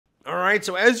Alright,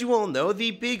 so as you all know,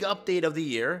 the big update of the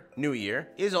year, New Year,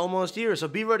 is almost here, so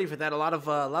be ready for that. A lot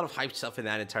of hype stuff in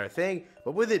that entire thing.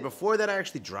 But with it, before that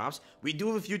actually drops, we do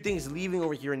have a few things leaving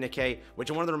over here in Nikke, which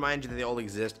I wanted to remind you that they all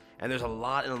exist, and there's a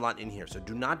lot in here. So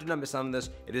do not miss out on this.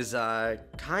 It is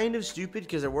kind of stupid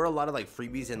because there were a lot of like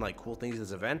freebies and like cool things in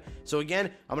this event. So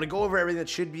again, I'm gonna go over everything that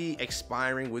should be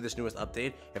expiring with this newest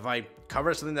update. If I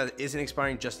cover something that isn't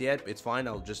expiring just yet, it's fine.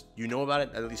 I'll just, you know about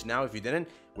it at least now if you didn't.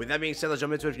 With that being said, let's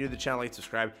jump into it. If you're new to the channel, like,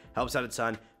 subscribe, helps out a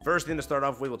ton. First thing to start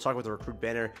off with, we'll talk about the recruit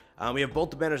banner. We have both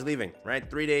the banners leaving, right?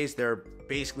 3 days, they're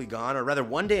basically gone, or rather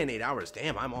 1 day and 8 hours.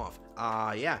 Damn, I'm off.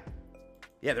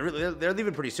 Yeah, they're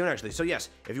leaving pretty soon, actually. So yes,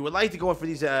 if you would like to go for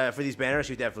these banners,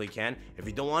 you definitely can. If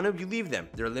you don't want to, you leave them.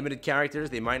 They're limited characters.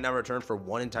 They might not return for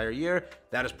 1 entire year.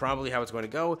 That is probably how it's going to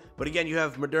go. But again, you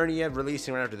have Modernia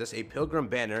releasing right after this a Pilgrim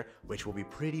banner, which will be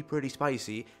pretty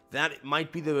spicy. That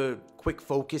might be the quick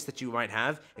focus that you might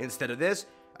have instead of this.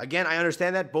 Again, I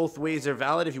understand that both ways are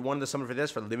valid. If you wanted to summon for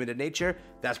this for limited nature,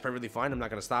 that's perfectly fine. I'm not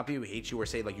going to stop you, hate you, or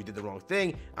say like you did the wrong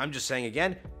thing. I'm just saying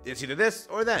again, it's either this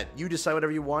or that. You decide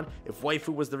whatever you want. If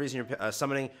waifu was the reason you're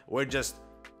summoning, or just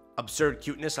absurd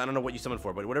cuteness, I don't know what you summoned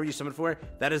for, but whatever you summoned for,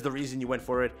 that is the reason you went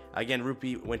for it. Again,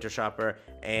 Rupee, Winter Shopper,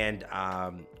 and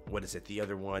what is it? The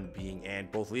other one being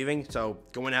and both leaving. So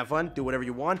go and have fun. Do whatever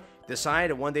you want.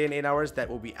 Decide 1 day and 8 hours that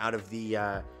will be out of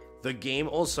the game.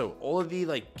 Also, all of the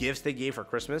like gifts they gave for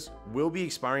Christmas will be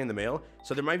expiring in the mail,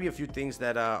 so there might be a few things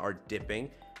that are dipping.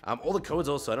 All the codes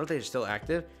also, I don't think they're still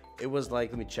active. It was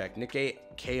like, let me check, Nikke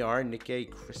KR,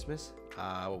 Nikke Christmas,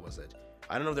 what was it?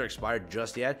 I don't know if they're expired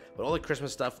just yet, but all the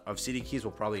Christmas stuff of CD keys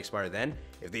will probably expire then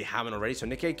if they haven't already. So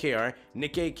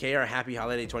Nikke KR Happy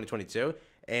Holiday 2022,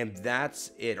 and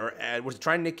that's it. Or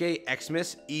try Nikke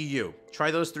Xmas EU.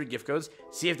 Try those 3 gift codes,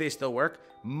 see if they still work.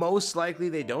 Most likely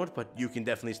they don't, but you can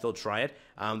definitely still try it.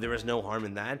 There is no harm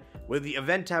in that. With the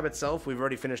event tab itself, we've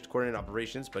already finished coordinated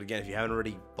operations, but again, if you haven't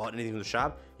already bought anything from the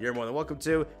shop, you're more than welcome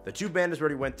to. The 2 banners we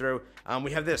already went through.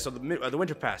 We have this, so the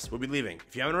winter pass will be leaving.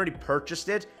 If you haven't already purchased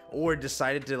it or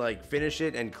decided to like finish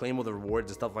it and claim all the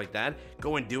rewards and stuff like that,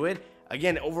 go and do it.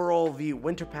 Again, overall, the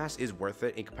winter pass is worth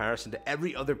it in comparison to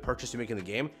every other purchase you make in the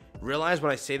game. Realize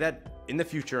when I say that in the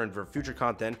future and for future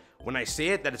content, when I say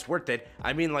it that it's worth it,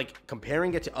 I mean like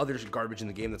comparing it to other garbage in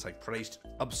the game that's like priced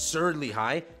absurdly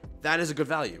high. That is a good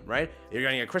value, right? You're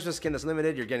getting a Christmas skin that's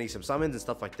limited, you're getting some summons and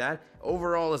stuff like that.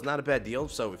 Overall, it's not a bad deal.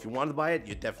 So if you wanted to buy it,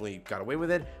 you definitely got away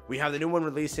with it. We have the new one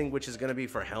releasing, which is going to be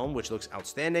for Helm, which looks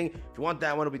outstanding. If you want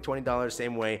that one, it'll be $20,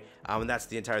 same way. And that's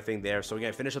the entire thing there. So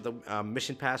again, finish up the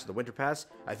mission pass, the winter pass.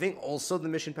 I think also the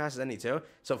mission pass is any too.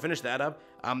 So finish that up.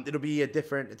 It'll be a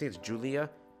different, I think it's Julia.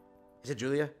 Is it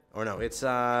Julia? Or no, it's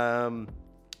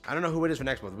I don't know who it is for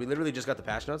next month. We literally just got the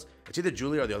patch notes. It's either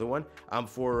Julia or the other one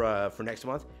for next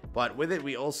month. But with it,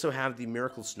 we also have the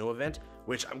Miracle Snow event,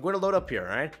 which I'm going to load up here,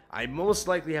 all right? I most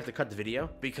likely have to cut the video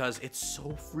because it's so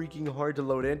freaking hard to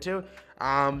load into.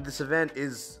 This event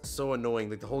is so annoying.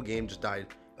 Like, the whole game just died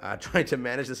trying to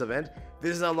manage this event.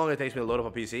 This is how long it takes me to load up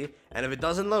a PC. And if it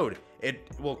doesn't load, it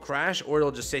will crash or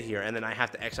it'll just sit here. And then I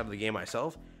have to X out of the game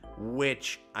myself,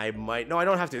 which I might, no, I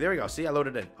don't have to. There we go. See, I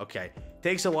loaded in. Okay.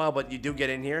 Takes a while, but you do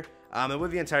get in here. And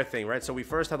with the entire thing, right? So we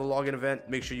first have the login event.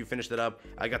 Make sure you finish that up.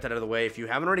 I got that out of the way. If you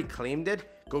haven't already claimed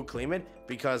it, go claim it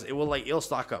because it will like, it'll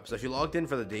stock up. So if you logged in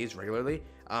for the days regularly,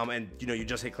 and you know, you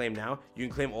just hit claim now, you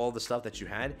can claim all the stuff that you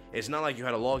had. It's not like you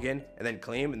had to log in and then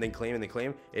claim and then claim and then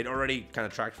claim. It already kind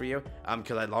of tracked for you.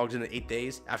 Because I logged in 8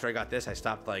 days. After I got this, I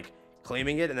stopped like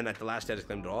claiming it, and then at the last day I just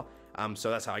claimed it all.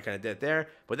 So that's how I kind of did it there.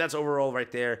 But that's overall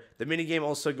right there. The mini game,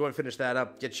 also go and finish that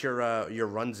up. Get your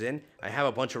runs in. I have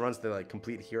a bunch of runs to like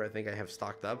complete here. I think I have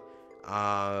stocked up.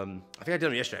 I think I did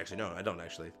them yesterday. Actually, no, I don't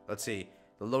actually. Let's see.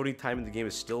 The loading time in the game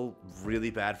is still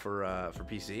really bad for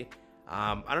PC.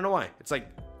 I don't know why. It's like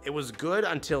it was good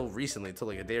until recently, until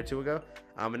like a day or 2 ago.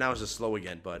 And now it's just slow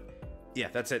again. But yeah,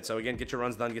 that's it. So again, get your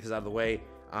runs done. Get this out of the way.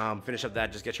 Finish up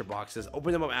that, just get your boxes,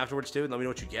 open them up afterwards too, and let me know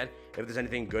what you get, if there's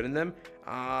anything good in them.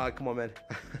 Come on, man.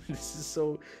 This is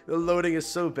so, the loading is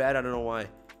so bad, I don't know why.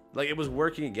 Like, it was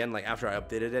working again, like, after I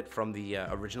updated it from the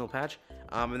original patch,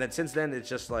 and then since then, it's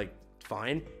just, like,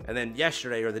 fine, and then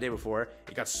yesterday, or the day before,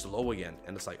 it got slow again,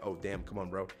 and it's like, oh, damn, come on,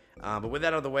 bro. But with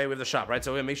that out of the way, we have the shop, right?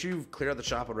 So make sure you clear out the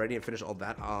shop already and finish all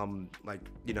that, like,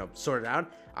 you know, sort it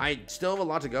out. I still have a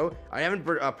lot to go. I haven't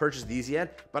purchased these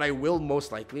yet, but I will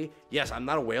most likely. Yes, I'm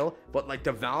not a whale, but like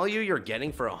the value you're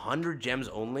getting for 100 gems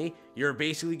only, you're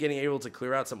basically getting able to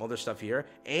clear out some other stuff here,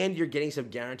 and you're getting some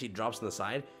guaranteed drops on the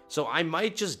side. So I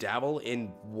might just dabble in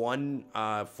one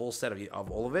full set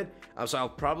of all of it. So I'll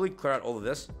probably clear out all of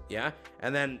this, yeah,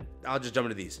 and then I'll just jump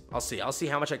into these. I'll see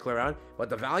how much I clear out, but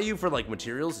the value for like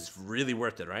materials is it's really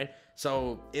worth it, right?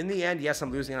 So in the end, yes,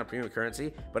 I'm losing on premium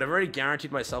currency, but I've already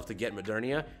guaranteed myself to get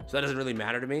Modernia, so that doesn't really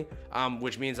matter to me,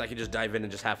 which means I can just dive in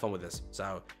and just have fun with this.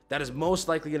 So that is most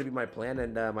likely going to be my plan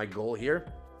and my goal here,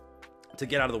 to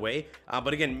get out of the way.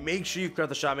 But again, make sure you clear out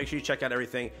the shop, make sure you check out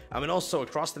everything. And also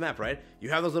across the map, right, you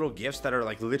have those little gifts that are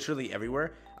like literally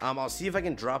everywhere. I'll see if I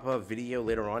can drop a video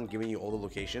later on giving you all the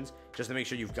locations just to make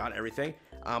sure you've got everything.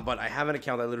 But I have an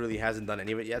account that literally hasn't done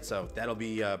any of it yet, so that'll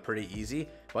be pretty easy.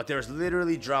 But there's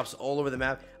literally drops all over the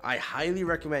map. I highly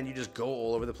recommend you just go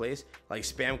all over the place, like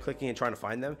spam clicking and trying to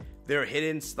find them. There are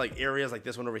hidden like areas like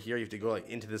this one over here. You have to go like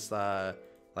into this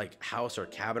like house or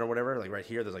cabin or whatever, like right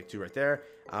here. There's like 2 right there.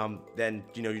 Then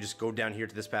you know, you just go down here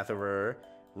to this path over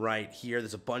right here.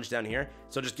 There's a bunch down here,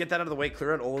 so just get that out of the way,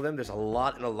 clear out all of them. There's a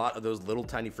lot of those little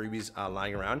tiny freebies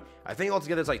lying around. I think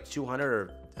altogether it's like 200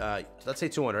 or let's say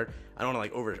 200. I don't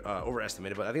want to like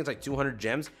overestimate it, but I think it's like 200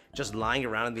 gems just lying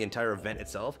around in the entire event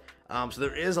itself. So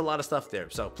there is a lot of stuff there,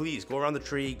 so please go around the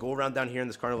tree, go around down here in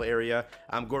this carnival area,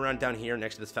 go around down here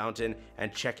next to this fountain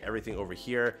and check everything over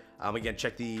here. Again,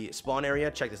 check the spawn area,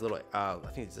 check this little I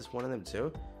think it's this one of them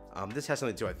too. This has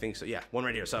something too, I think so. Yeah, one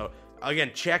right here. So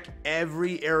again, check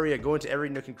every area, go into every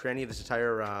nook and cranny of this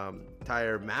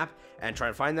entire map and try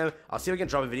and find them. I'll see if I can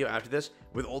drop a video after this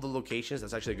with all the locations.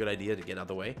 That's actually a good idea to get out of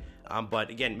the way. But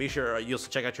again, make sure you also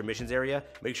check out your missions area.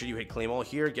 Make sure you hit claim all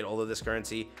here, get all of this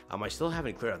currency. I still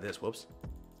haven't cleared out this. Whoops.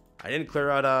 I didn't clear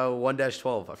out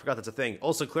 1-12. I forgot that's a thing.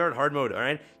 Also, clear out hard mode, all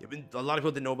right? A lot of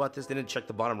people didn't know about this. They didn't check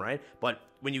the bottom right. But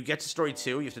when you get to story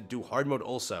 2, you have to do hard mode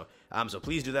also. So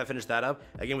please do that. Finish that up.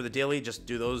 Again, with the daily, just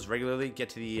do those regularly. Get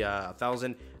to the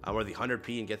 1,000 or the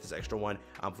 100p and get this extra one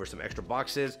for some extra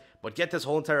boxes. But get this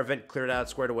whole entire event cleared out,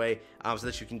 squared away, so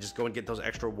that you can just go and get those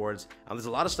extra rewards. There's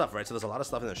a lot of stuff, right? So there's a lot of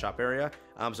stuff in the shop area.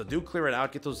 So do clear it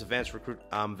out. Get those advanced recruit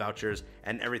vouchers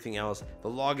and everything else. The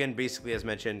login, basically, as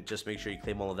mentioned, just make sure you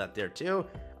claim all of that there too.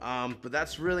 But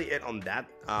that's really it on that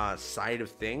side of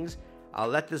things. I'll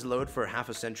let this load for half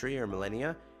a century or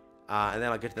millennia, and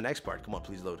then I'll get to the next part. Come on,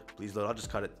 please load. Please load. I'll just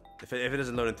cut it. If it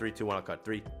doesn't load in 3, 2, 1, I'll cut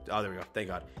 3. Oh, there we go. Thank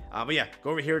God. But yeah, go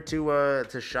over here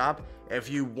to shop. If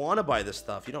you want to buy this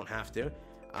stuff, you don't have to.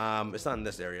 It's not in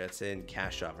this area. It's in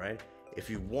cash shop, right? If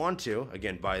you want to,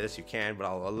 again, buy this, you can. But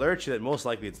I'll alert you that most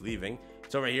likely it's leaving.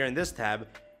 It's over here in this tab.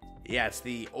 Yeah, it's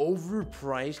the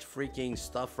overpriced freaking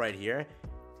stuff right here.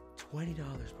 $20,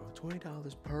 bro.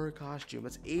 $20 per costume.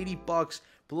 That's $80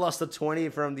 plus the 20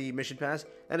 from the mission pass.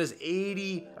 That is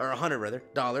 80 or 100 rather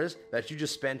dollars that you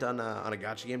just spent on a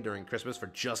gacha game during Christmas for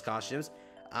just costumes,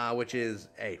 which is,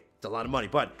 hey, it's a lot of money.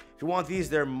 But if you want these,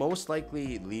 they're most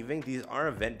likely leaving. These are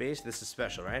event based. This is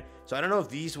special, right? So I don't know if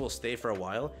these will stay for a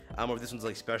while, or if this one's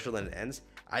like special and it ends.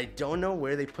 I don't know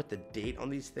where they put the date on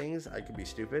these things. I could be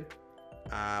stupid.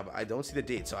 I don't see the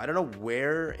date, so I don't know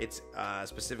where it's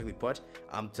specifically put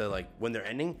to like when they're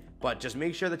ending, but just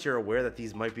make sure that you're aware that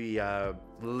these might be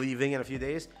leaving in a few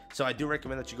days. So I do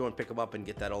recommend that you go and pick them up and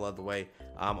get that all out of the way.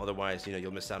 Otherwise, you know,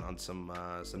 you'll miss out on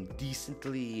some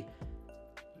decently.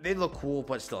 They look cool,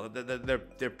 but still,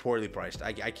 they're poorly priced.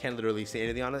 I can't literally say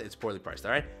anything on it. It's poorly priced,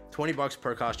 all right? $20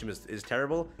 per costume is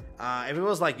terrible. If it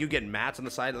was like you get mats on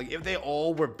the side, like if they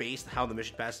all were based how the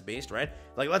mission pass is based, right?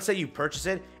 Like let's say you purchase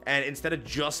it, and instead of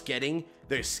just getting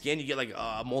the skin, you get like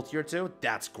a multi or two.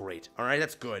 That's great, all right?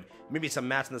 That's good. Maybe some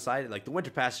mats on the side. Like the winter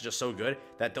pass is just so good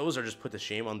that those are just put to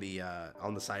shame on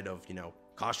the side of, you know,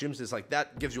 costumes. It's like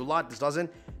that gives you a lot. This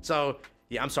doesn't. So.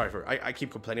 Yeah, I'm sorry for I keep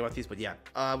complaining about these, but yeah.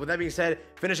 With that being said,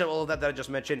 finish up all of that I just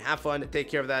mentioned. Have fun, take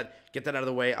care of that, get that out of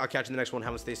the way. I'll catch you in the next one.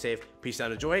 Have fun, stay safe, peace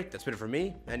out, enjoy. That's been it for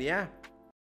me, and yeah,